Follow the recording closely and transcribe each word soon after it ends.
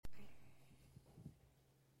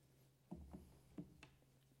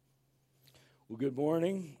Well, good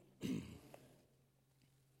morning.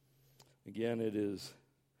 Again, it is,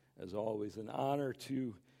 as always, an honor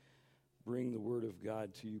to bring the Word of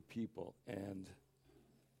God to you people. And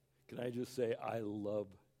can I just say, I love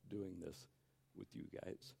doing this with you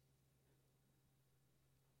guys.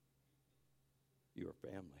 You are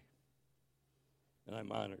family. And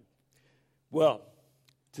I'm honored. Well,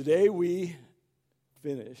 today we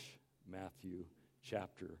finish Matthew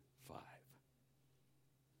chapter 5.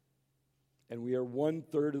 And we are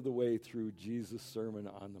 1/3 of the way through Jesus' Sermon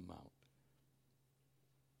on the Mount.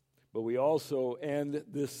 But we also end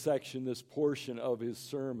this section, this portion of his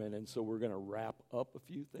sermon, and so we're going to wrap up a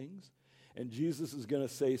few things. And Jesus is going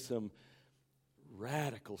to say some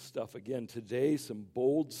radical stuff again today, some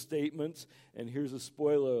bold statements. And here's a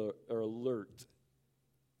spoiler alert.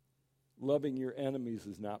 Loving your enemies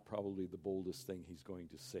is not probably the boldest thing he's going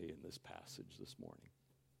to say in this passage this morning.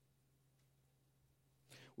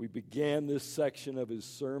 We began this section of his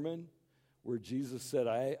sermon where Jesus said,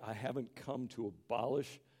 I haven't come to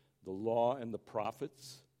abolish the law and the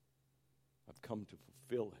prophets. I've come to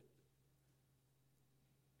fulfill it.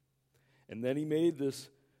 And then he made this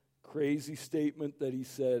crazy statement that he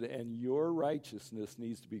said, and your righteousness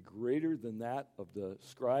needs to be greater than that of the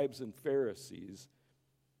scribes and Pharisees,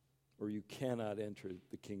 or you cannot enter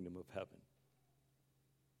the kingdom of heaven.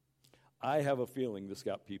 I have a feeling this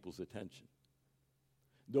got people's attention.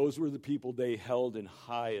 Those were the people they held in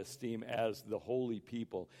high esteem as the holy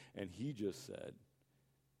people. And he just said,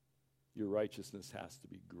 your righteousness has to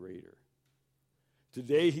be greater.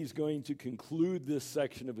 Today he's going to conclude this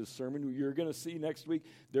section of his sermon. You're going to see next week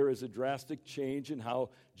there is a drastic change in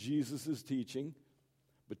how Jesus is teaching.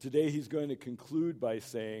 But today he's going to conclude by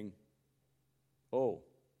saying, oh,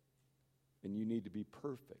 and you need to be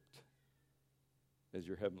perfect as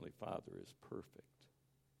your heavenly Father is perfect.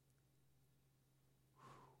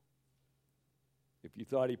 If you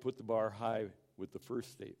thought he put the bar high with the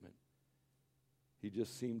first statement, he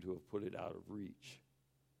just seemed to have put it out of reach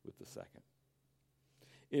with the second.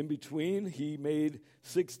 In between, he made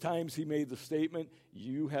 6 times he made the statement,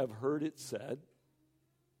 you have heard it said,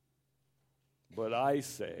 but I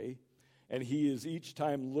say, and he is each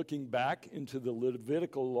time looking back into the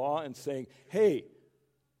Levitical law and saying, hey,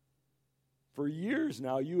 for years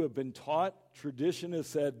now you have been taught, tradition has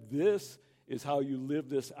said, this is how you live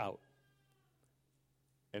this out.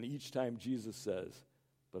 And each time Jesus says,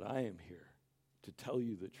 but I am here to tell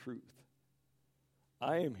you the truth.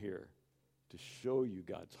 I am here to show you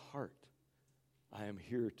God's heart. I am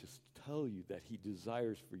here to tell you that he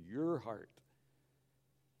desires for your heart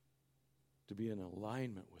to be in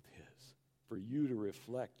alignment with his, for you to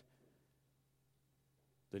reflect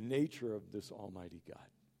the nature of this Almighty God.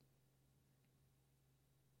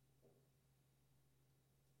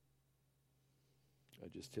 I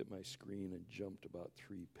just hit my screen and jumped about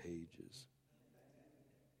 3 pages.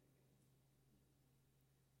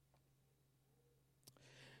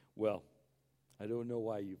 Well, I don't know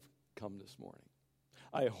why you've come this morning.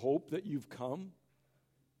 I hope that you've come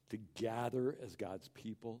to gather as God's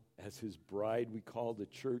people, as his bride. We call the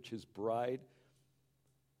church his bride,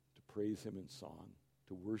 to praise him in song,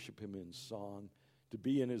 to worship him in song, to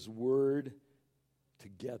be in his word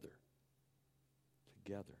together.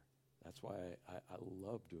 Together. That's why I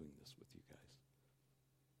love doing this with you guys.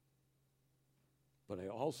 But I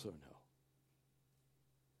also know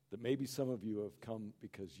that maybe some of you have come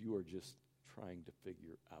because you are just trying to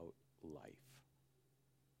figure out life.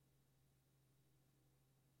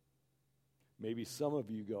 Maybe some of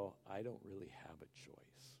you go, I don't really have a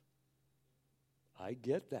choice. I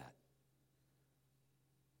get that.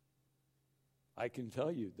 I can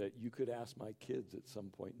tell you that you could ask my kids at some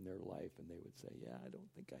point in their life and they would say, yeah, I don't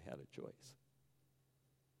think I had a choice.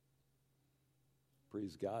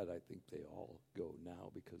 Praise God, I think they all go now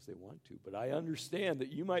because they want to. But I understand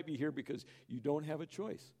that you might be here because you don't have a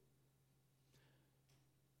choice.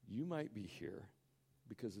 You might be here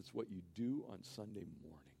because it's what you do on Sunday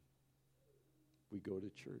morning. We go to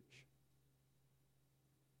church.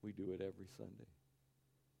 We do it every Sunday.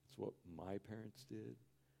 It's what my parents did.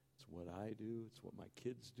 It's what I do. It's what my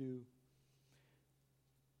kids do.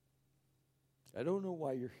 I don't know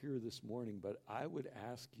why you're here this morning, but I would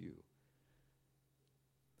ask you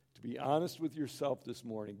to be honest with yourself this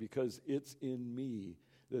morning, because it's in me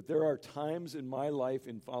that there are times in my life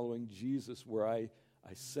in following Jesus where I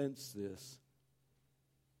sense this.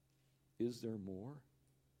 Is there more?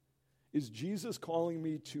 Is Jesus calling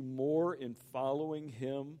me to more in following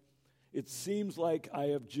him? It seems like I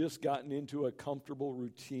have just gotten into a comfortable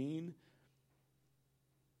routine.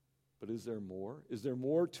 But is there more? Is there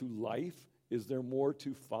more to life? Is there more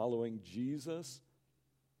to following Jesus?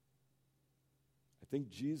 think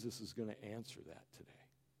Jesus is going to answer that today.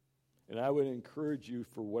 And I would encourage you,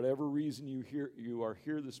 for whatever reason you are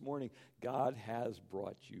here this morning, God has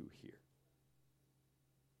brought you here.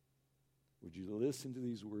 Would you listen to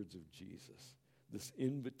these words of Jesus, this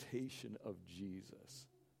invitation of Jesus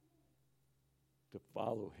to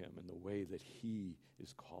follow him in the way that he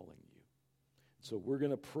is calling you? So we're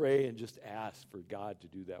going to pray and just ask for God to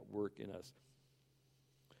do that work in us.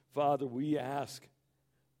 Father, we ask.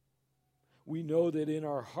 We know that in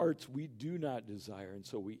our hearts we do not desire, and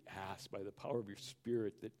so we ask by the power of your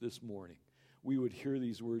Spirit that this morning we would hear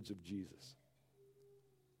these words of Jesus.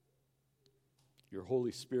 Your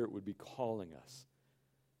Holy Spirit would be calling us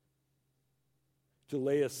to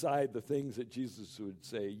lay aside the things that Jesus would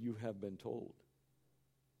say, you have been told,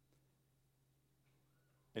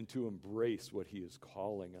 and to embrace what he is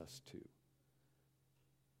calling us to.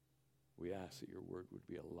 We ask that your word would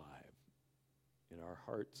be alive in our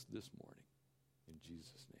hearts this morning. In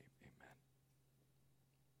Jesus' name, amen.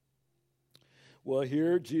 Well,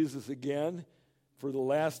 here Jesus again, for the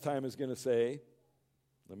last time, is going to say,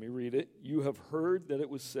 let me read it. You have heard that it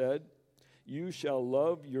was said, you shall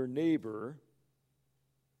love your neighbor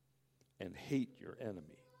and hate your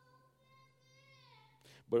enemy.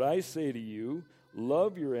 But I say to you,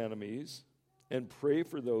 love your enemies and pray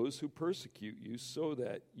for those who persecute you, so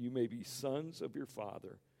that you may be sons of your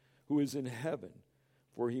Father who is in heaven.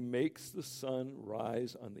 For he makes the sun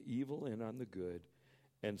rise on the evil and on the good,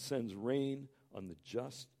 and sends rain on the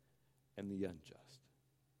just and the unjust.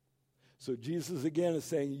 So Jesus again is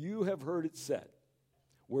saying, you have heard it said.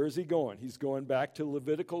 Where is he going? He's going back to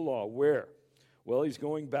Levitical law. Where? Well, he's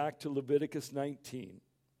going back to Leviticus 19.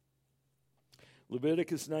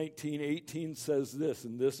 Leviticus 19:18 says this,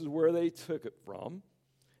 and this is where they took it from.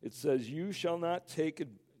 It says, you shall not take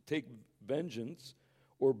vengeance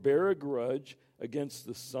or bear a grudge against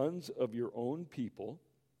the sons of your own people,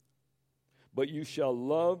 but you shall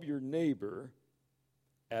love your neighbor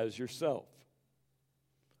as yourself.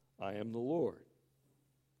 I am the Lord.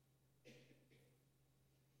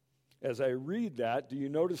 As I read that, do you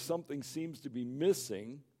notice something seems to be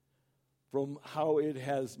missing from how it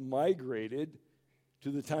has migrated to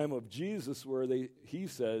the time of Jesus, where he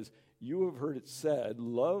says, you have heard it said,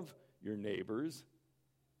 love your neighbors.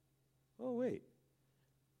 Oh, wait.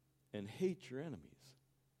 And hate your enemies.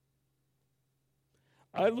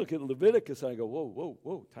 I look at Leviticus and I go,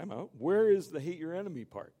 whoa, time out. Where is the hate your enemy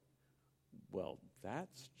part? Well,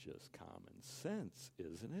 that's just common sense,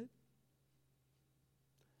 isn't it?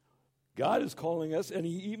 God is calling us, and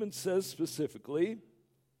he even says specifically,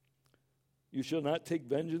 you shall not take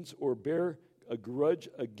vengeance or bear a grudge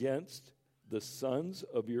against the sons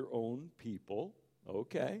of your own people.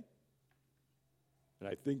 Okay. And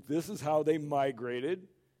I think this is how they migrated.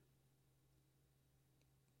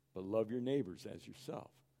 But love your neighbors as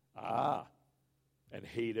yourself. And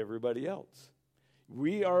hate everybody else.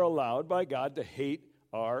 We are allowed by God to hate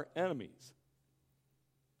our enemies.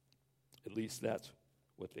 At least that's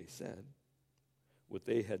what they said, what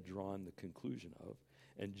they had drawn the conclusion of.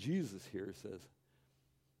 And Jesus here says,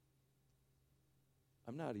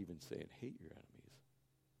 I'm not even saying hate your enemies.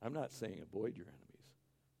 I'm not saying avoid your enemies.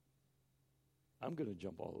 I'm going to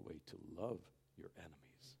jump all the way to love your enemies.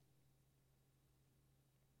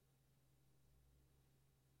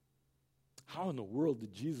 How in the world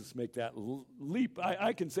did Jesus make that leap?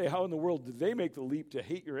 I can say, how in the world did they make the leap to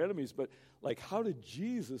hate your enemies? But, how did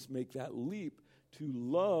Jesus make that leap to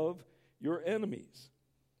love your enemies?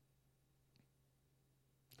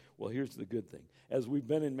 Well, here's the good thing. As we've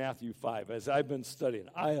been in Matthew 5, as I've been studying,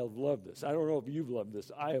 I have loved this. I don't know if you've loved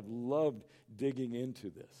this. I have loved digging into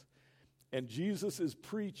this. And Jesus is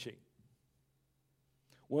preaching.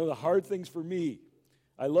 One of the hard things for me,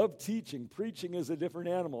 I love teaching. Preaching is a different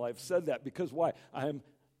animal. I've said that because why? I'm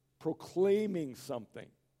proclaiming something.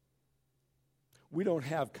 We don't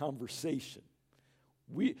have conversation.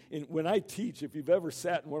 When I teach, if you've ever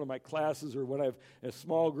sat in one of my classes or when I have a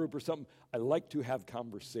small group or something, I like to have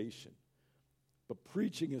conversation. But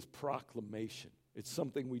preaching is proclamation. It's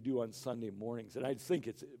something we do on Sunday mornings, and I think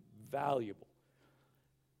it's valuable.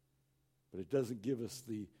 But it doesn't give us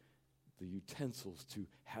the utensils to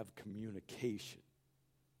have communication.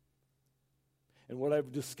 And what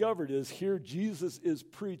I've discovered is here Jesus is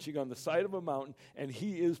preaching on the side of a mountain, and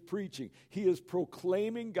he is preaching. He is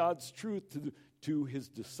proclaiming God's truth to his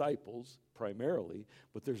disciples primarily,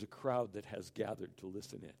 but there's a crowd that has gathered to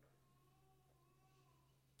listen in.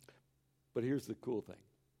 But here's the cool thing.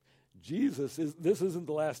 This isn't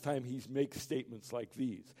the last time he makes statements like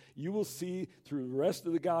these. You will see through the rest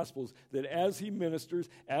of the Gospels that as he ministers,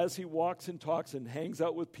 as he walks and talks and hangs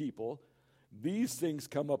out with people, these things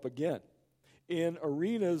come up again. in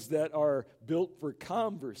arenas that are built for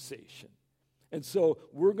conversation. And so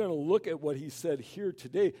we're going to look at what he said here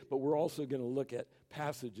today, but we're also going to look at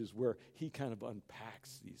passages where he kind of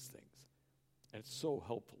unpacks these things. And it's so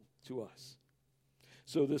helpful to us.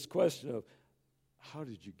 So this question of how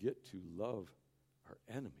did you get to love our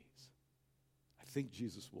enemies? I think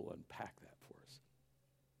Jesus will unpack that for us.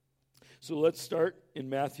 So let's start in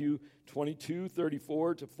Matthew 22,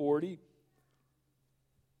 34 to 40,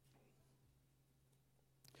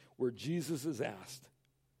 where Jesus is asked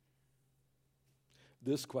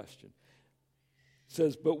this question. It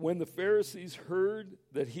says, "But when the Pharisees heard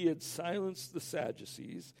that he had silenced the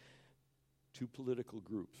Sadducees," two political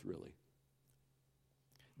groups really,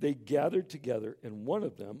 "they gathered together, and one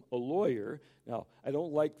of them, a lawyer," now I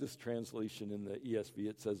don't like this translation in the ESV,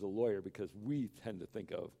 it says a lawyer, because we tend to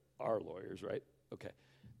think of our lawyers, right? Okay,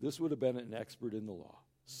 this would have been an expert in the law,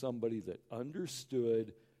 somebody that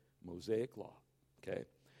understood Mosaic law, okay?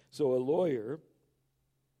 So a lawyer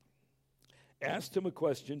asked him a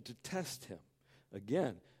question to test him.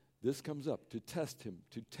 Again, this comes up, to test him,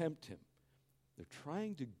 to tempt him. They're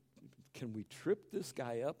trying to, can we trip this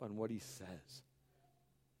guy up on what he says?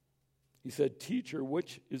 He said, "Teacher,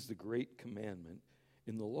 which is the great commandment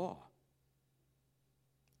in the law?"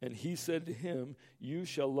 And he said to him, "You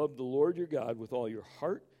shall love the Lord your God with all your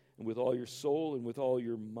heart and with all your soul and with all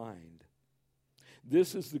your mind.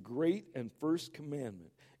 This is the great and first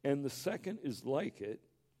commandment. And the second is like it.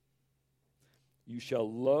 You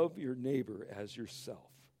shall love your neighbor as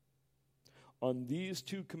yourself. On these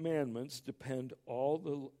two commandments depend all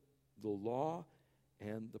the law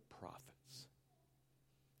and the prophets."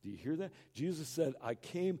 Do you hear that? Jesus said, I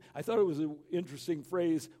thought it was an interesting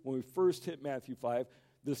phrase when we first hit Matthew 5,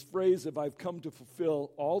 this phrase of "I've come to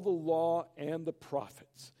fulfill all the law and the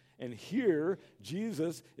prophets." And here,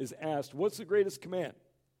 Jesus is asked, what's the greatest command?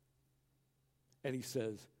 And he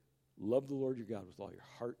says, love the Lord your God with all your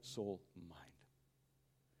heart, soul, and mind.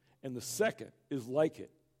 And the second is like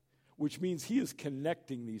it, which means he is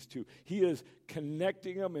connecting these two. He is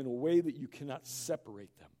connecting them in a way that you cannot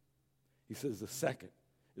separate them. He says the second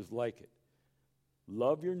is like it.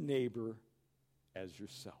 Love your neighbor as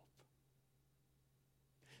yourself.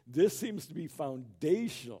 This seems to be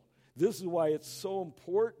foundational. This is why it's so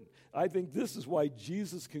important. I think this is why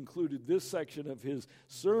Jesus concluded this section of his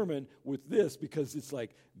sermon with this, because it's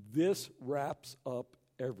like this wraps up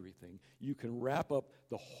everything. You can wrap up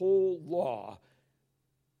the whole law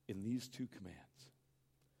in these two commands.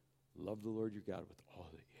 Love the Lord your God with all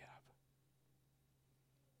that you have,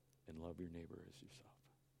 and love your neighbor as yourself.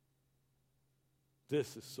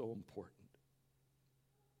 This is so important.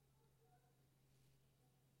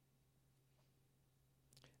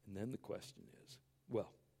 And then the question is,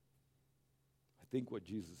 well, I think what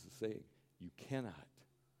Jesus is saying, you cannot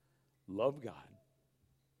love God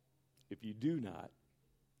if you do not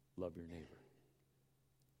love your neighbor.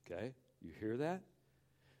 Okay? You hear that?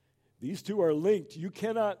 These two are linked. You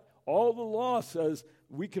cannot, all the law says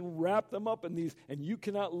we can wrap them up in these, and you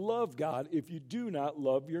cannot love God if you do not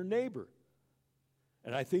love your neighbor.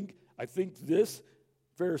 And I think this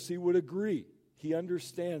Pharisee would agree. He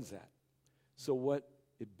understands that. So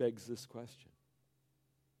it begs this question.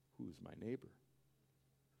 Who's my neighbor?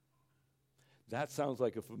 That sounds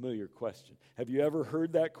like a familiar question. Have you ever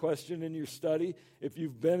heard that question in your study? If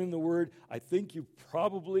you've been in the Word, I think you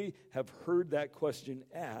probably have heard that question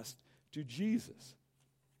asked to Jesus.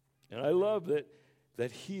 And I love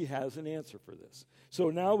that he has an answer for this. So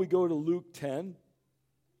now we go to Luke 10.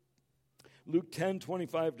 Luke 10,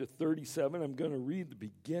 25 to 37. I'm going to read the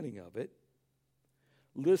beginning of it.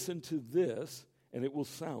 Listen to this, and it will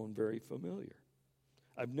sound very familiar.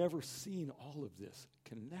 I've never seen all of this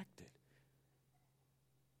connected.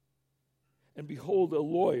 And behold, a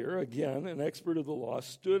lawyer, again, an expert of the law,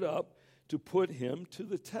 stood up to put him to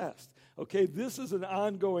the test. Okay, this is an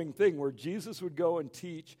ongoing thing where Jesus would go and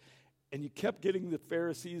teach, and you kept getting the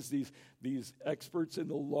Pharisees, these experts in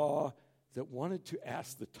the law, that wanted to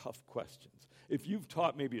ask the tough questions. If you've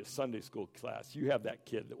taught maybe a Sunday school class, you have that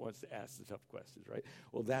kid that wants to ask the tough questions, right?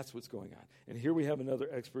 Well, that's what's going on. And here we have another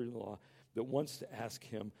expert in the law that wants to ask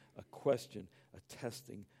him a question, a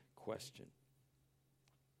testing question.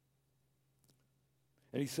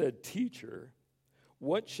 And he said, "Teacher,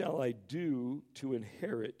 what shall I do to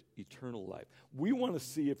inherit eternal life?" We want to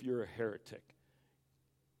see if you're a heretic.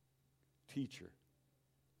 Teacher,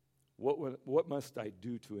 what must I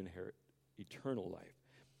do to inherit eternal life?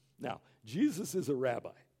 Now, Jesus is a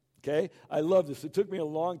rabbi, okay? I love this. It took me a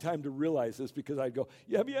long time to realize this because I'd go,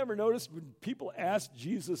 have you ever noticed when people ask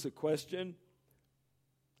Jesus a question,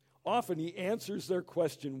 often he answers their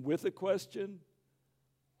question with a question?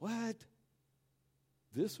 What?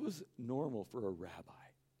 This was normal for a rabbi.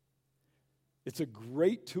 It's a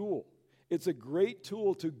great tool. It's a great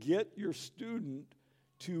tool to get your student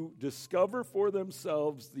to discover for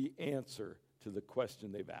themselves the answer to the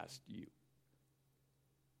question they've asked you.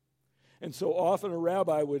 And so often a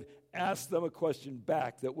rabbi would ask them a question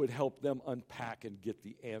back that would help them unpack and get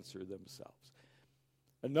the answer themselves.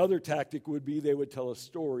 Another tactic would be they would tell a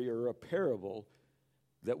story or a parable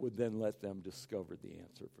that would then let them discover the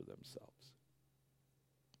answer for themselves.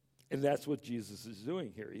 And that's what Jesus is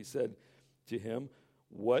doing here. He said to him,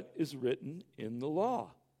 "What is written in the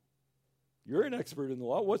law?" You're an expert in the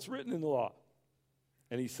law. What's written in the law?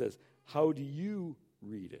 And he says, "How do you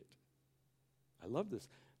read it?" I love this.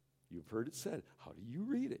 You've heard it said. How do you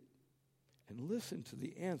read it? And listen to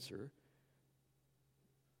the answer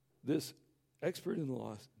this expert in the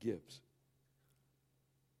law gives.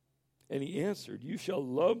 And he answered, "You shall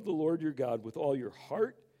love the Lord your God with all your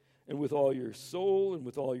heart and with all your soul and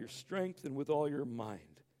with all your strength and with all your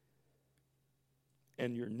mind,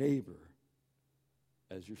 and your neighbor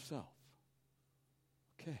as yourself."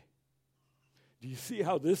 Okay. Do you see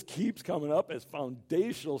how this keeps coming up as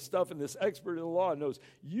foundational stuff? And this expert in the law knows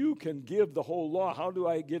you can give the whole law. How do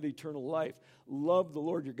I get eternal life? Love the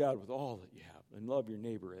Lord your God with all that you have, and love your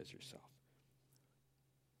neighbor as yourself.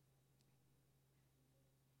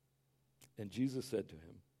 And Jesus said to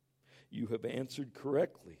him, "You have answered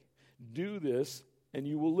correctly. Do this, and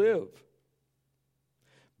you will live."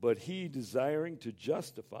 But he, desiring to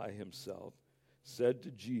justify himself, said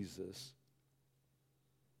to Jesus,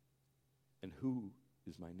 "And who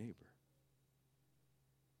is my neighbor?"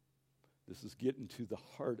 This is getting to the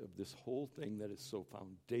heart of this whole thing that is so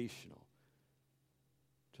foundational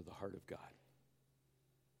to the heart of God.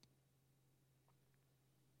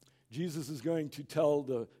 Jesus is going to tell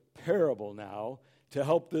the parable now to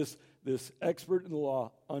help this expert in the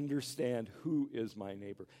law understand who is my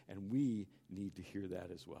neighbor. And we need to hear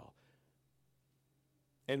that as well.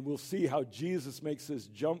 And we'll see how Jesus makes this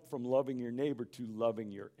jump from loving your neighbor to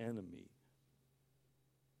loving your enemy.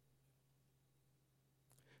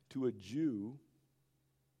 To a Jew,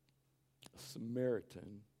 a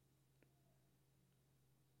Samaritan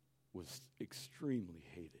was extremely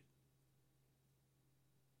hated.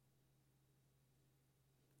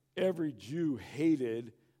 Every Jew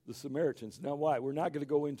hated the Samaritans. Now, why? We're not going to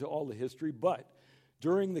go into all the history, but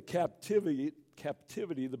during the captivity,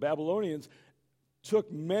 the Babylonians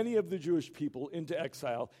took many of the Jewish people into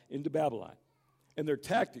exile into Babylon. And their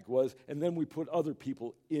tactic was, and then we put other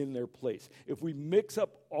people in their place. If we mix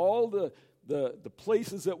up all the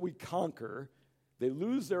places that we conquer, they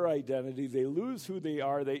lose their identity, they lose who they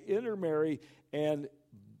are, they intermarry and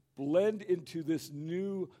blend into this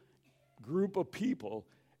new group of people,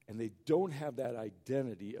 and they don't have that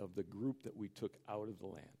identity of the group that we took out of the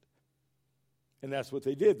land. And that's what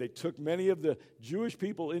they did. They took many of the Jewish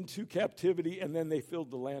people into captivity, and then they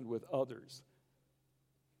filled the land with others.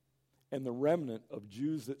 And the remnant of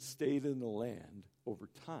Jews that stayed in the land over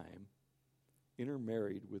time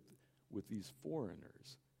intermarried with these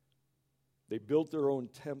foreigners. They built their own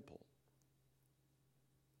temple.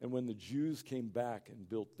 And when the Jews came back and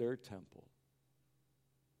built their temple,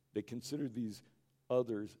 they considered these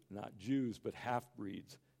others not Jews, but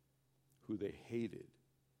half-breeds who they hated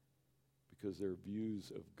because their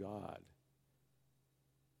views of God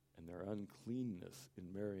and their uncleanness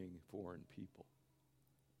in marrying foreign people.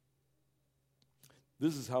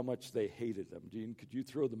 This is how much they hated them. Dean, could you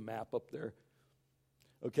throw the map up there?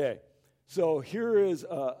 Okay, so here is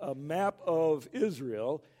a map of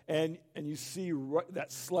Israel, and you see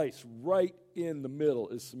that slice right in the middle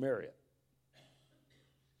is Samaria.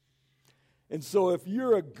 And so if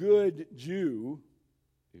you're a good Jew,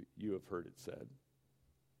 you have heard it said,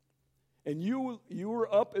 and you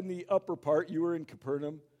were up in the upper part, you were in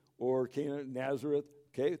Capernaum or Cana, Nazareth,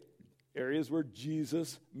 okay, areas where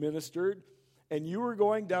Jesus ministered, and you were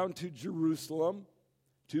going down to Jerusalem,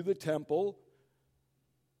 to the temple,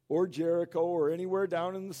 or Jericho, or anywhere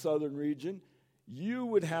down in the southern region, you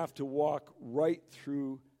would have to walk right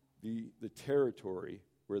through the territory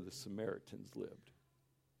where the Samaritans lived.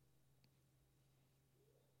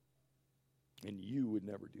 And you would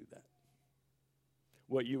never do that.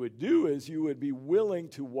 What you would do is you would be willing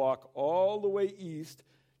to walk all the way east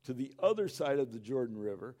to the other side of the Jordan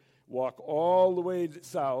River, walk all the way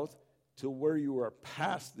south to where you are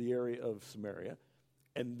past the area of Samaria,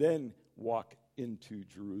 and then walk into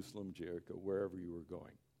Jerusalem, Jericho, wherever you were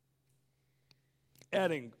going.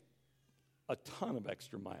 Adding a ton of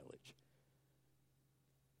extra mileage.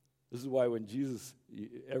 This is why when Jesus,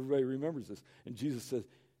 everybody remembers this, and Jesus says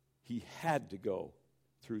he had to go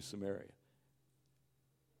through Samaria.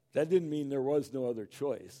 That didn't mean there was no other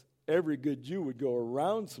choice. Every good Jew would go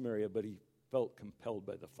around Samaria, but he felt compelled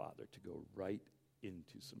by the Father to go right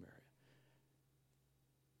into Samaria.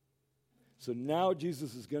 So now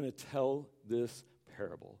Jesus is going to tell this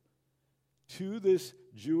parable to this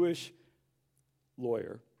Jewish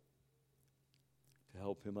lawyer to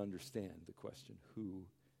help him understand the question, who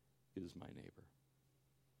is my neighbor?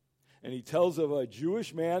 And he tells of a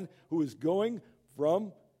Jewish man who is going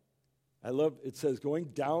from, it says going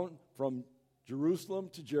down from Jerusalem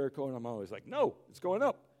to Jericho, and I'm always like, no, it's going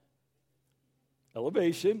up.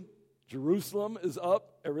 Elevation, Jerusalem is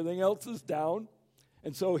up, everything else is down.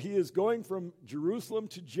 And so he is going from Jerusalem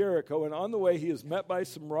to Jericho, and on the way he is met by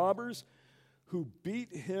some robbers who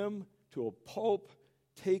beat him to a pulp,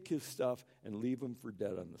 take his stuff, and leave him for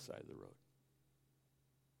dead on the side of the road.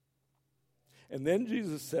 And then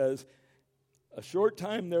Jesus says, a short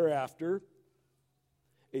time thereafter,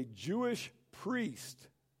 a Jewish priest,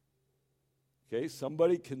 okay,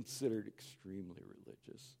 somebody considered extremely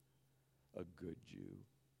religious, a good Jew,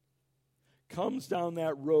 comes down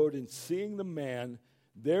that road and seeing the man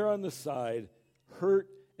there on the side, hurt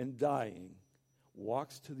and dying,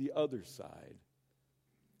 walks to the other side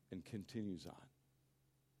and continues on.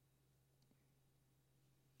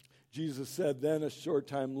 Jesus said then a short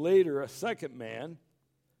time later, a second man,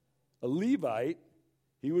 a Levite,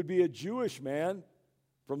 he would be a Jewish man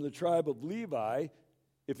from the tribe of Levi.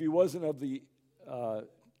 If he wasn't of the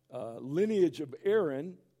lineage of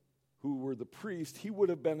Aaron, who were the priest, he would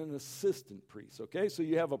have been an assistant priest, okay? So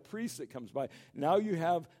you have a priest that comes by. Now you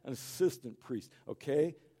have an assistant priest,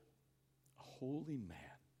 okay? A holy man.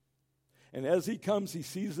 And as he comes, he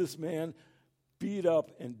sees this man beat up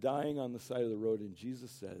and dying on the side of the road, and Jesus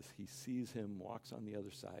says he sees him, walks on the other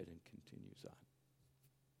side, and continues on.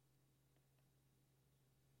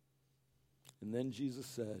 And then Jesus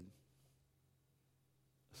said,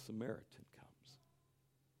 a Samaritan comes.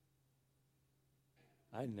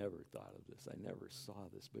 I never thought of this. I never saw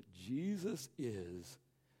this. But Jesus is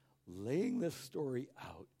laying this story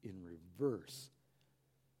out in reverse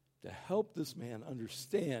to help this man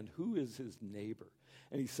understand who is his neighbor.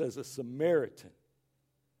 And he says, a Samaritan.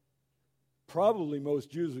 Probably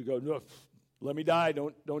most Jews would go, no, let me die,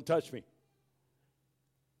 don't touch me.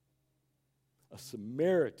 A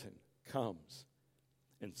Samaritan comes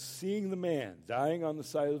and seeing the man dying on the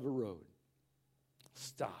side of the road,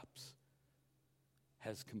 stops,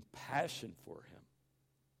 has compassion for him,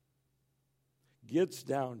 gets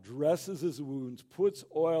down, dresses his wounds, puts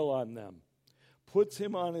oil on them, puts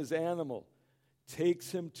him on his animal,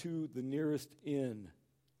 takes him to the nearest inn,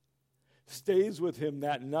 stays with him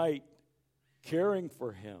that night, caring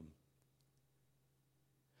for him.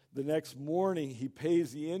 The next morning, he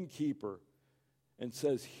pays the innkeeper and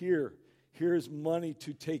says, here's money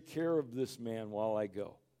to take care of this man while I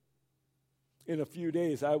go. In a few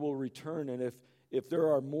days, I will return, and if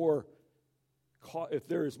there is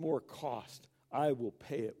more cost, I will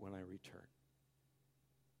pay it when I return.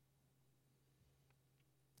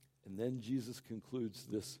 And then Jesus concludes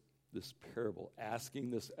this parable,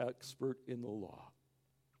 asking this expert in the law,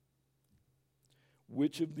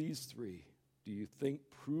 which of these three do you think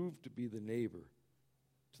proved to be the neighbor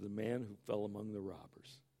to the man who fell among the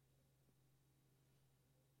robbers?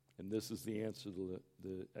 And this is the answer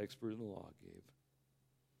the expert in the law gave.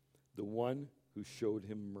 The one who showed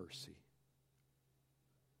him mercy.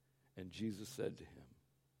 And Jesus said to him,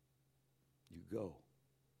 you go,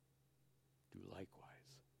 do likewise.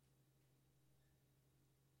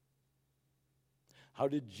 How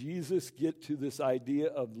did Jesus get to this idea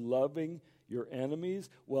of loving your enemies?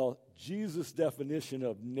 Well, Jesus' definition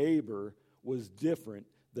of neighbor was different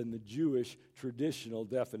than the Jewish traditional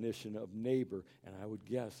definition of neighbor, and I would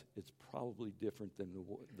guess it's probably different than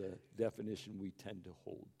the definition we tend to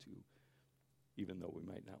hold to, even though we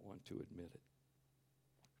might not want to admit it.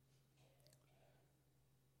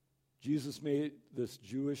 Jesus made this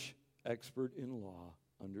Jewish expert in law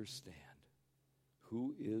understand,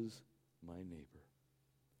 who is my neighbor?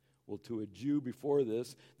 Well, to a Jew before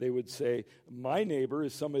this, they would say, my neighbor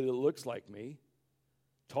is somebody that looks like me,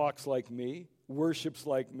 talks like me, worships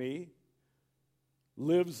like me,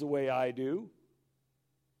 lives the way I do,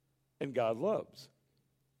 and God loves.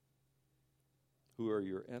 Who are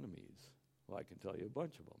your enemies? Well, I can tell you a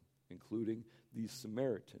bunch of them, including these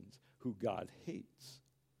Samaritans who God hates.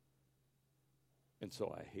 And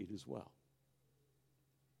so I hate as well.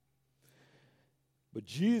 But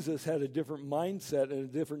Jesus had a different mindset and a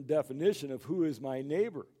different definition of who is my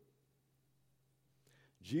neighbor.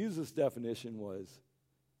 Jesus' definition was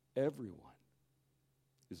everyone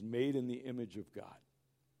is made in the image of God.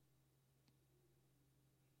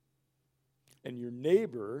 And your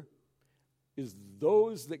neighbor is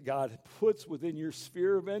those that God puts within your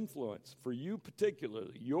sphere of influence. For you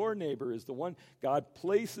particularly, your neighbor is the one God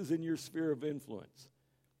places in your sphere of influence.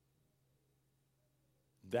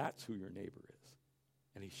 That's who your neighbor is.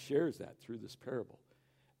 And he shares that through this parable.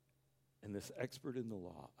 And this expert in the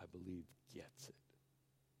law, I believe, gets it.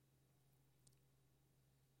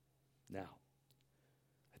 Now,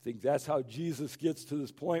 I think that's how Jesus gets to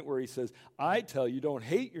this point where he says, I tell you, don't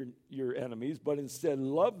hate your enemies, but instead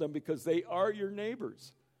love them because they are your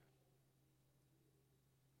neighbors.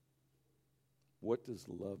 What does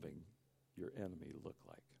loving your enemy look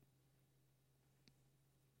like?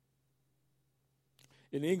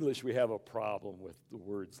 In English, we have a problem with the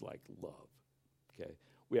words like love. Okay?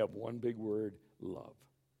 We have one big word, love.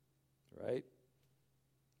 Right?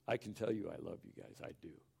 I can tell you I love you guys. I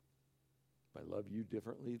do. I love you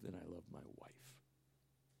differently than I love my wife.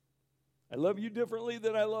 I love you differently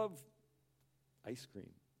than I love ice cream.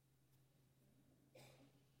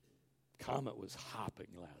 Comet was hopping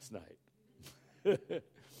last night.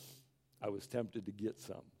 I was tempted to get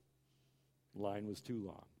some. Line was too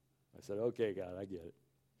long. I said, okay, God, I get it.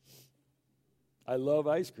 I love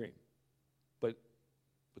ice cream. But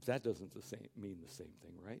that doesn't mean the same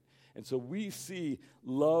thing, right? And so we see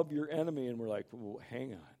love your enemy, and we're like, well,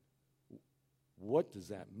 hang on. What does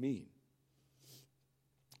that mean?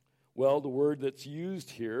 Well, the word that's used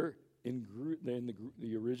here in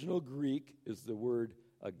the original Greek is the word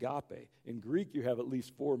agape. In Greek, you have at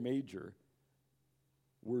least 4 major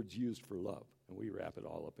words used for love, and we wrap it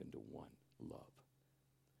all up into one, love.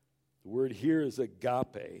 The word here is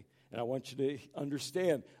agape, and I want you to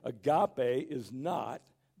understand, agape is not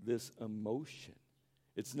this emotion.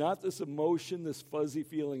 It's not this emotion, this fuzzy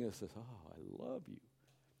feeling that says, oh, I love you.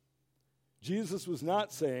 Jesus was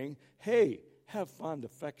not saying, hey, have fond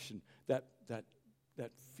affection, that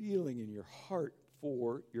feeling in your heart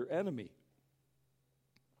for your enemy.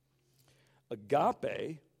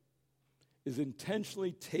 Agape is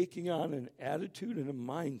intentionally taking on an attitude and a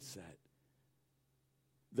mindset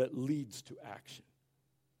that leads to action.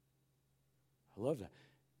 I love that.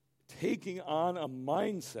 Taking on a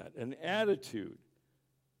mindset, an attitude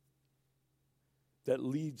that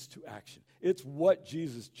leads to action. It's what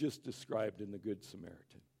Jesus just described in the Good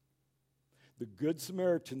Samaritan. The Good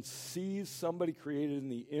Samaritan sees somebody created in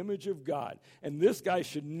the image of God, and this guy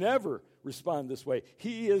should never respond this way.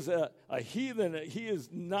 He is a heathen. He is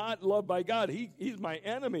not loved by God. He's my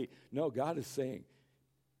enemy. No, God is saying,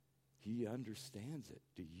 he understands it.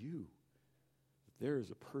 Do you? There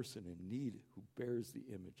is a person in need who bears the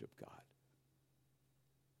image of God.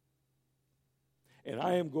 And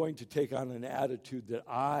I am going to take on an attitude that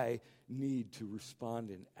I need to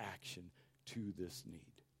respond in action to this need.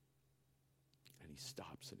 And he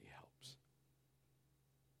stops and he helps.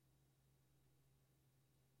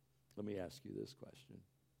 Let me ask you this question.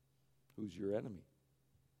 Who's your enemy?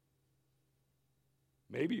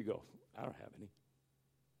 Maybe you go, I don't have any.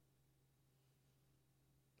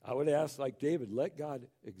 I would ask, like David, let God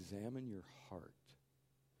examine your heart.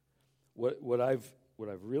 What I've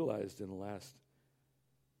realized in the last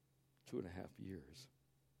 2.5 years,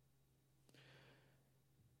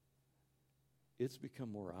 it's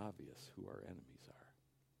become more obvious who our enemies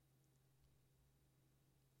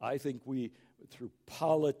are. I think we, through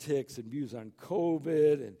politics and views on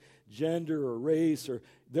COVID and gender or race,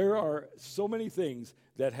 there are so many things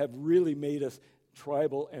that have really made us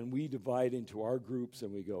tribal, and we divide into our groups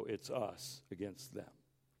and we go, it's us against them.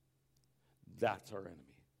 That's our enemy.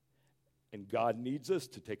 And God needs us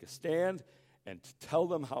to take a stand and to tell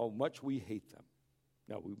them how much we hate them.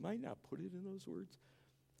 Now, we might not put it in those words,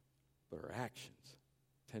 but our actions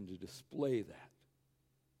tend to display that.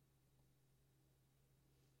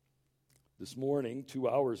 This morning, 2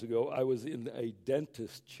 hours ago, I was in a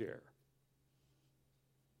dentist chair.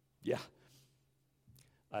 Yeah.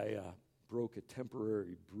 I broke a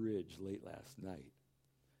temporary bridge late last night.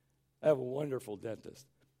 I have a wonderful dentist,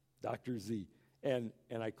 Dr. Z. And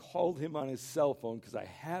I called him on his cell phone because I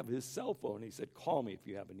have his cell phone. He said, call me if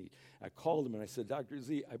you have a need. I called him and I said, Dr.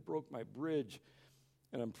 Z, I broke my bridge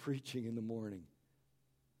and I'm preaching in the morning.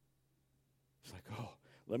 He's like, oh,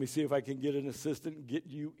 let me see if I can get an assistant and get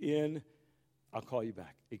you in. I'll call you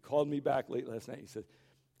back. He called me back late last night. He said,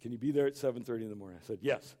 can you be there at 7:30 in the morning? I said,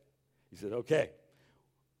 yes. He said, okay.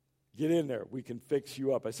 Get in there. We can fix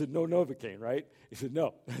you up. I said, no Novocaine, right? He said,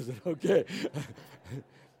 no. I said, okay.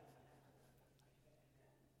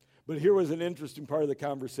 But here was an interesting part of the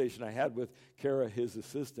conversation I had with Kara, his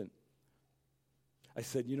assistant. I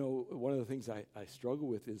said, you know, one of the things I struggle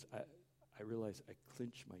with is I realize I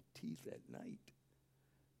clench my teeth at night.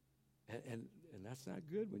 And that's not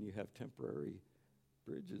good when you have temporary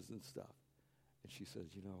bridges and stuff. And she says,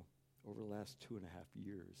 over the last 2.5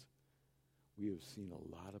 years, we have seen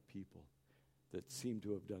a lot of people that seem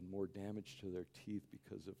to have done more damage to their teeth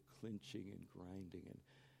because of clinching and grinding. And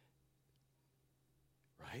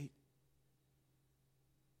right?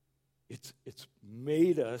 It's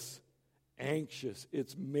made us anxious.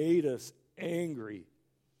 It's made us angry.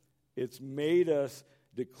 It's made us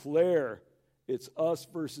declare it's us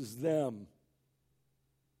versus them.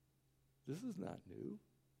 This is not new.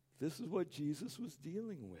 This is what Jesus was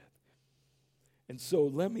dealing with. And so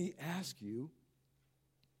let me ask you,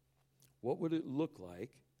 what would it look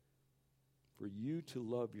like for you to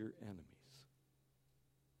love your enemies?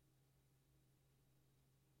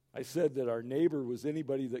 I said that our neighbor was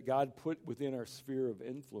anybody that God put within our sphere of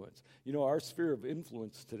influence. Our sphere of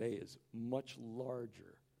influence today is much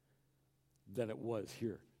larger than it was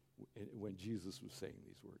here when Jesus was saying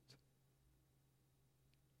these words.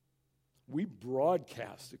 We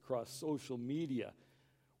broadcast across social media.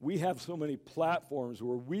 We have so many platforms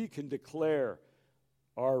where we can declare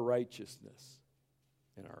our righteousness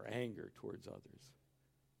and our anger towards others.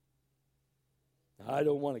 Now, I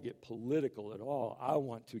don't want to get political at all. I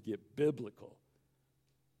want to get biblical.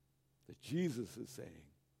 That Jesus is saying,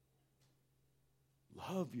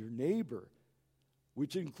 love your neighbor,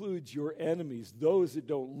 which includes your enemies, those that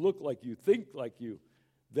don't look like you, think like you,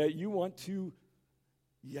 that you want to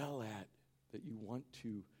yell at, that you want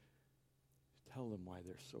to tell them why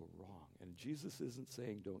they're so wrong. And Jesus isn't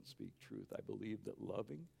saying don't speak truth. I believe that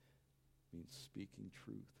loving means speaking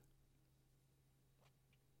truth.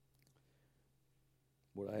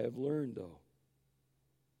 What I have learned, though,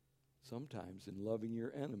 sometimes in loving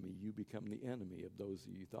your enemy, you become the enemy of those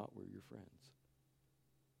that you thought were your friends.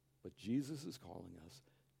 But Jesus is calling us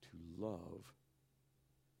to love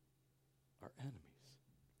our enemies.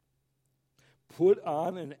 Put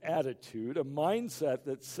on an attitude, a mindset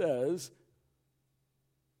that says,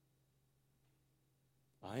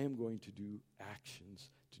 I am going to do actions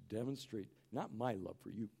to demonstrate not my love for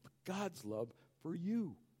you, but God's love for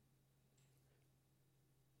you.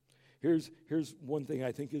 Here's one thing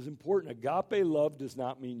I think is important. Agape love does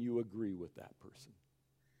not mean you agree with that person.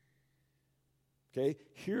 Okay?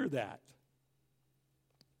 Hear that.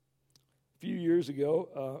 A few years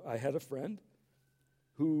ago, I had a friend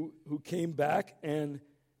who came back and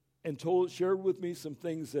shared with me some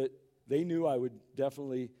things that they knew I would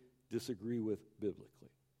definitely disagree with biblically.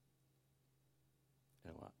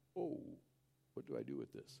 And I went, oh, what do I do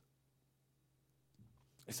with this?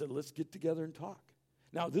 I said, let's get together and talk.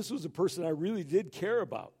 Now, this was a person I really did care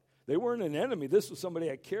about. They weren't an enemy. This was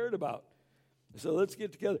somebody I cared about. I said, let's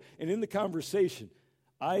get together. And in the conversation,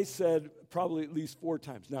 I said probably at least 4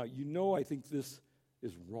 times, now, I think this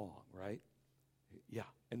is wrong, right? Yeah.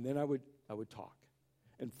 And then I would talk.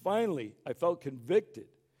 And finally, I felt convicted.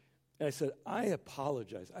 And I said, I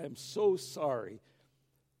apologize. I am so sorry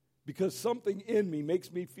because something in me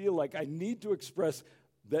makes me feel like I need to express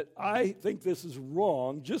that I think this is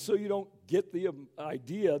wrong just so you don't get the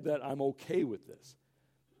idea that I'm okay with this.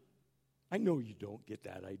 I know you don't get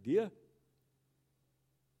that idea.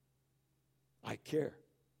 I care.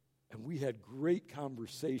 And we had great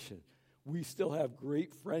conversation. We still have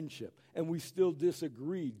great friendship. And we still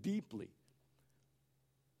disagree deeply.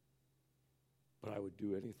 But I would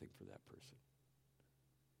do anything for that person.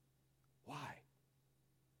 Why?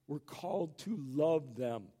 We're called to love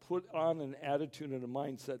them. Put on an attitude and a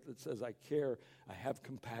mindset that says, I care, I have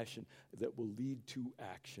compassion, that will lead to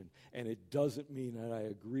action. And it doesn't mean that I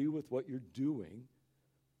agree with what you're doing,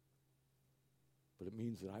 but it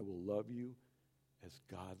means that I will love you as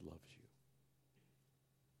God loves you.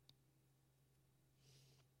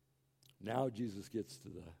 Now Jesus gets to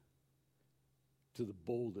the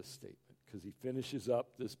boldest statement, because he finishes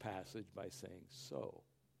up this passage by saying, so.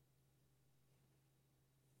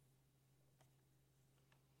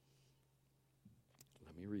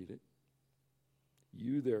 Let me read it.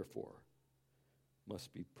 You, therefore,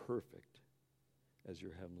 must be perfect as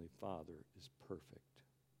your heavenly Father is perfect.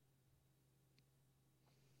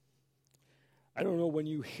 I don't know when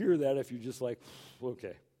you hear that if you're just like,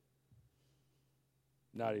 okay,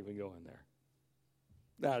 not even going there.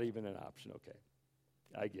 Not even an option, okay.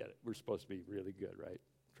 I get it. We're supposed to be really good, right?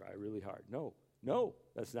 Try really hard. No,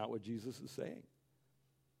 that's not what Jesus is saying.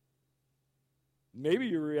 Maybe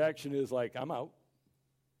your reaction is like, I'm out.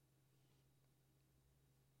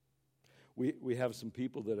 We have some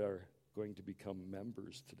people that are going to become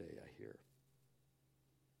members today, I hear.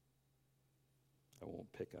 I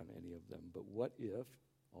won't pick on any of them, but what if,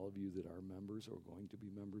 all of you that are members or going to be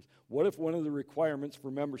members, what if one of the requirements for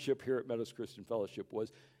membership here at Meadows Christian Fellowship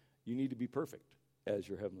was You need to be perfect as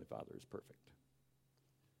your Heavenly Father is perfect.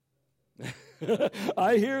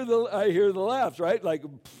 I hear the laughs, right? Like,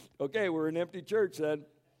 okay, we're an empty church then,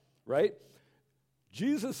 right?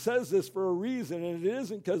 Jesus says this for a reason, and it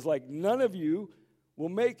isn't because like none of you will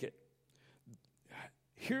make it.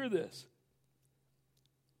 Hear this.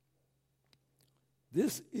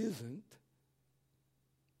 This isn't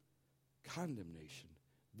condemnation.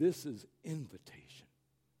 This is invitation.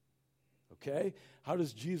 Okay? How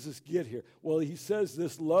does Jesus get here? Well, he says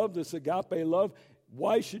this love, this agape love,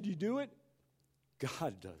 why should you do it?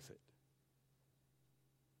 God does it.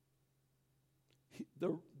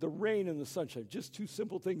 The rain and the sunshine, just two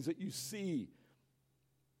simple things that you see.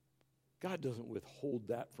 God doesn't withhold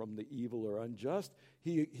that from the evil or unjust.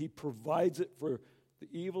 He provides it for the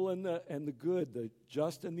evil and the good, the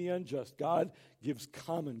just and the unjust. God gives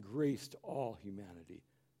common grace to all humanity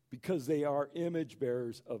because they are image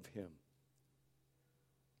bearers of him.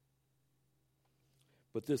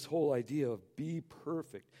 But this whole idea of be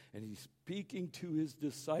perfect, and he's speaking to his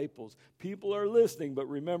disciples. People are listening, but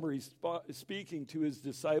remember, he's speaking to his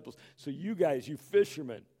disciples. So you guys, you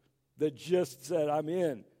fishermen that just said, I'm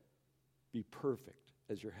in, be perfect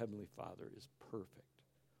as your heavenly Father is perfect.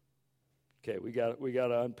 Okay, we got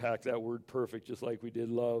to unpack that word perfect just like we did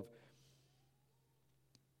love.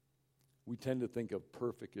 We tend to think of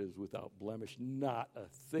perfect as without blemish, not a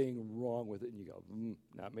thing wrong with it. And you go,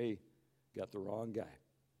 not me. Got the wrong guy.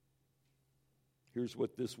 Here's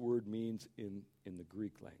what this word means in the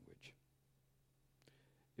Greek language.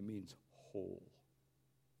 It means whole,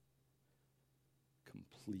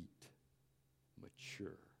 complete,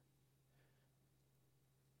 mature.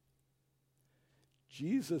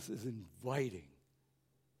 Jesus is inviting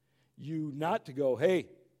you not to go, hey,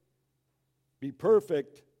 be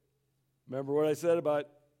perfect. Remember what I said about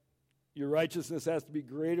your righteousness has to be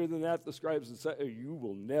greater than that, the scribes and say, you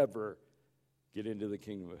will never get into the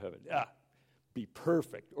kingdom of heaven. Be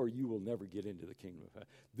perfect, or you will never get into the kingdom of heaven.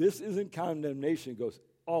 This isn't condemnation. It goes,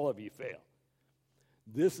 all of you fail.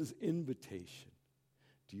 This is invitation.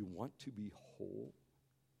 Do you want to be whole?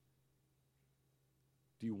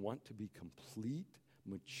 Do you want to be complete,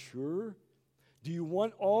 mature? Do you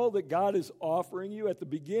want all that God is offering you? At the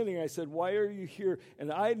beginning, I said, why are you here?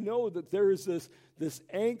 And I know that there is this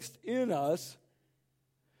angst in us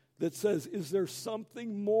that says, is there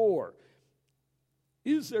something more?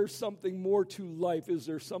 Is there something more to life? Is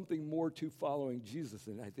there something more to following Jesus?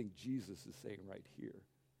 And I think Jesus is saying right here,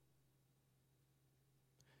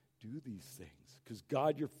 do these things, because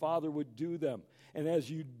God your Father would do them. And as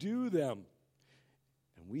you do them,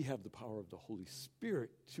 and we have the power of the Holy Spirit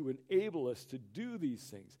to enable us to do these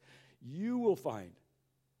things, you will find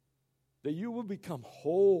that you will become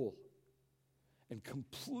whole and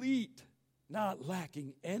complete, not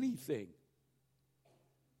lacking anything.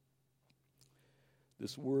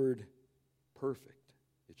 This word, perfect,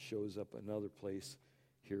 it shows up another place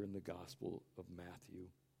here in the Gospel of Matthew.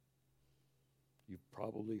 You've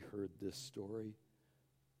probably heard this story,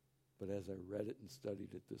 but as I read it and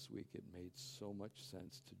studied it this week, it made so much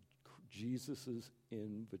sense to Jesus'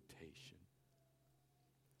 invitation.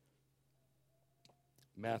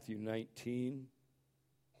 Matthew 19,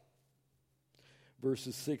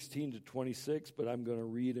 verses 16 to 26, but I'm going to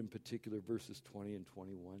read in particular verses 20 and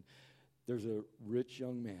 21. There's a rich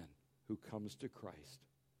young man who comes to Christ,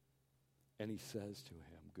 and he says to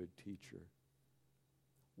him, good teacher,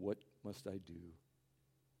 what must I do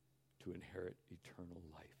to inherit eternal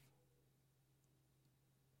life?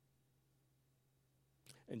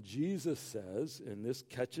 And Jesus says, and this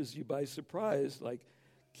catches you by surprise, like,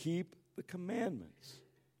 keep the commandments.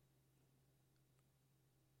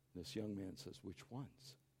 This young man says, which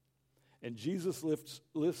ones? And Jesus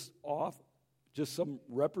lists off just some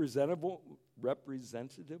representative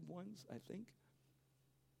ones, I think.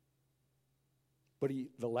 But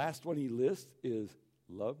the last one he lists is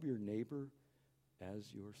love your neighbor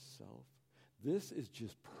as yourself. This is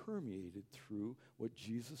just permeated through what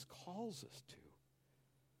Jesus calls us to.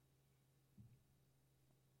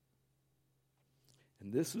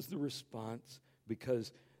 And this is the response,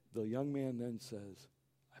 because the young man then says,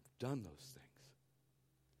 I've done those things.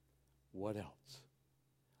 What else?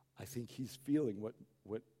 I think he's feeling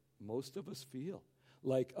what most of us feel.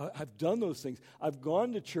 Like, I've done those things. I've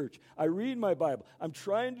gone to church. I read my Bible. I'm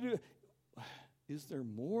trying to do. Is there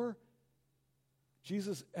more?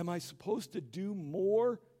 Jesus, am I supposed to do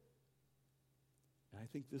more? And I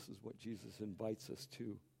think this is what Jesus invites us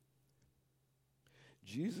to.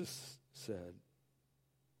 Jesus said,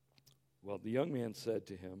 well, the young man said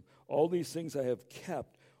to him, all these things I have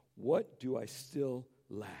kept, what do I still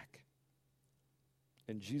lack?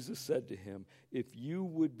 And Jesus said to him, if you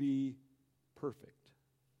would be perfect,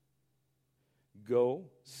 go,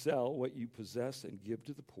 sell what you possess and give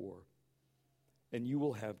to the poor, and you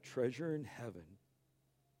will have treasure in heaven.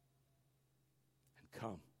 And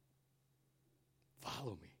come,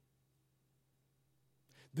 follow me.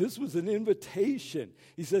 This was an invitation.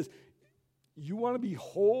 He says, you want to be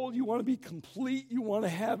whole, you want to be complete, you want to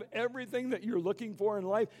have everything that you're looking for in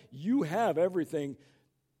life. You have everything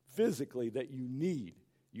physically that you need.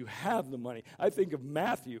 You have the money. I think of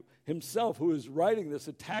Matthew himself, who is writing this,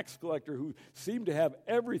 a tax collector who seemed to have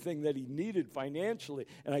everything that he needed financially.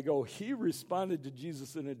 And I go, he responded to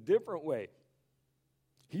Jesus in a different way.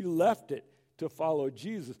 He left it to follow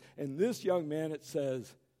Jesus. And this young man, it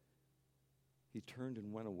says, he turned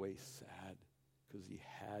and went away sad because he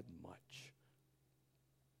had much.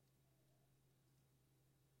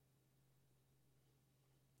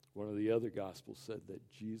 One of the other Gospels said that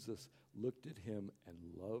Jesus looked at him and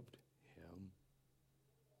loved him.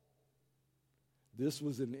 This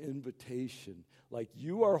was an invitation. Like,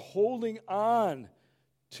 you are holding on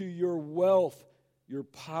to your wealth, your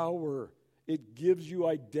power. It gives you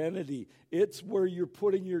identity. It's where you're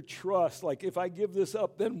putting your trust. Like, if I give this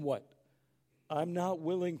up, then what? I'm not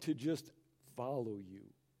willing to just follow you.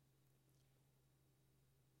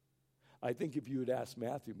 I think if you had asked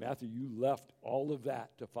Matthew, you left all of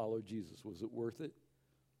that to follow Jesus. Was it worth it?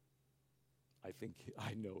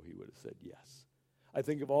 I know he would have said yes. I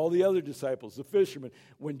think of all the other disciples, the fishermen.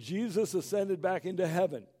 When Jesus ascended back into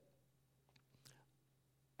heaven,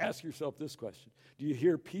 ask yourself this question. Do you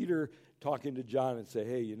hear Peter talking to John and say,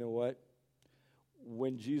 hey, you know what?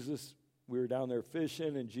 When we were down there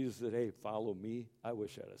fishing and Jesus said, hey, follow me, I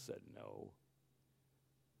wish I'd have said no.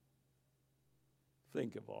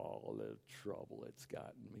 Think of all the trouble it's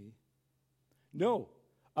gotten me. No,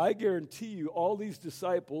 I guarantee you all these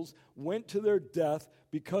disciples went to their death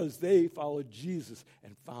because they followed Jesus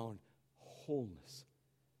and found wholeness,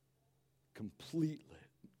 completeness,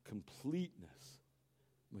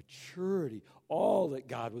 maturity, all that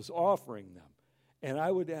God was offering them. And I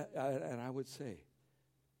would say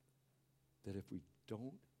that if we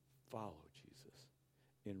don't follow Jesus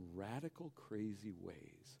in radical, crazy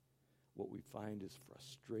ways, what we find is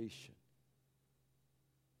frustration,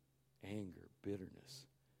 anger, bitterness,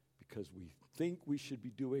 because we think we should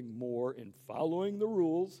be doing more in following the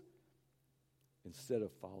rules instead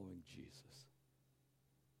of following Jesus.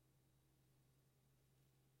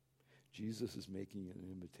 Jesus is making an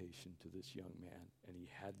invitation to this young man, and he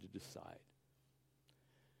had to decide.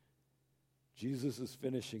 Jesus is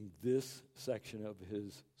finishing this section of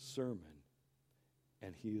his sermon,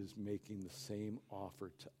 and he is making the same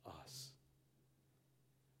offer to us.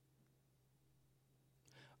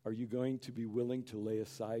 Are you going to be willing to lay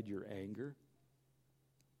aside your anger?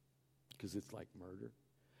 Because it's like murder.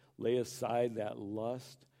 Lay aside that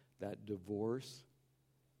lust, that divorce.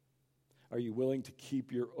 Are you willing to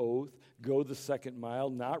keep your oath, go the second mile,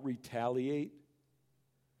 not retaliate?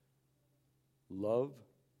 Love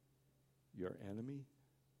your enemy?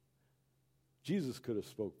 Jesus could have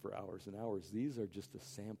spoke for hours and hours. These are just a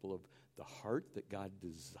sample of the heart that God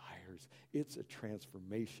desires. It's a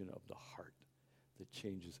transformation of the heart that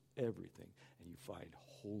changes everything, and you find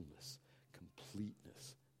wholeness,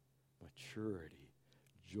 completeness, maturity,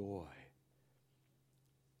 joy.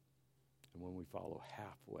 And when we follow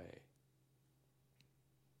halfway,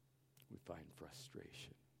 we find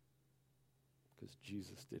frustration because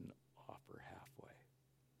Jesus didn't offer halfway.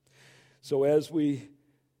 So as we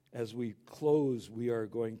close, we are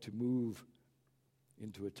going to move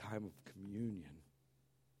into a time of communion.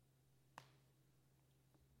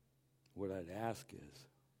 What I'd ask is,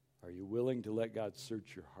 are you willing to let God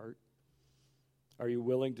search your heart? Are you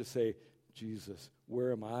willing to say, Jesus,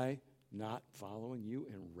 where am I not following you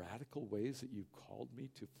in radical ways that you've called me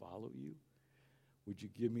to follow you? Would you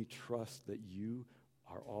give me trust that you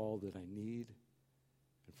are all that I need?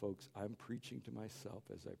 And folks, I'm preaching to myself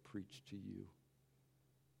as I preach to you.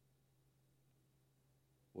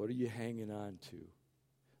 What are you hanging on to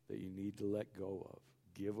that you need to let go of,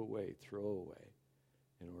 give away, throw away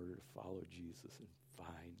in order to follow Jesus and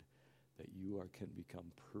find that you can become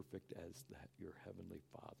perfect as that your heavenly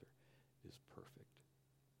Father is perfect?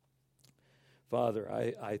 Father,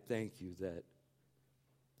 I thank you that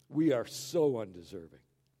we are so undeserving.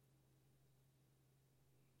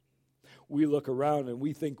 We look around and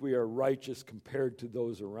we think we are righteous compared to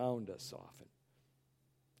those around us often.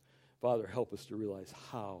 Father, help us to realize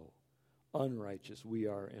how unrighteous we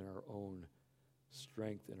are in our own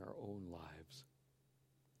strength, in our own lives.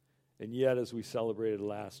 And yet, as we celebrated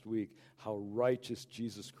last week, how righteous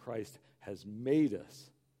Jesus Christ has made us.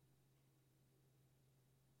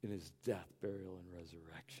 in his death, burial, and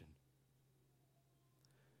resurrection.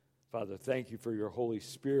 Father, thank you for your Holy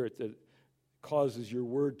Spirit that causes your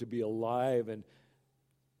word to be alive and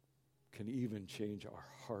can even change our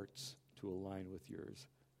hearts to align with yours.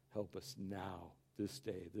 Help us now, this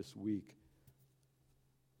day, this week,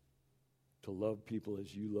 to love people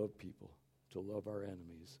as you love people, to love our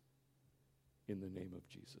enemies in the name of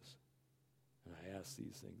Jesus. And I ask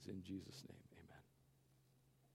these things in Jesus' name.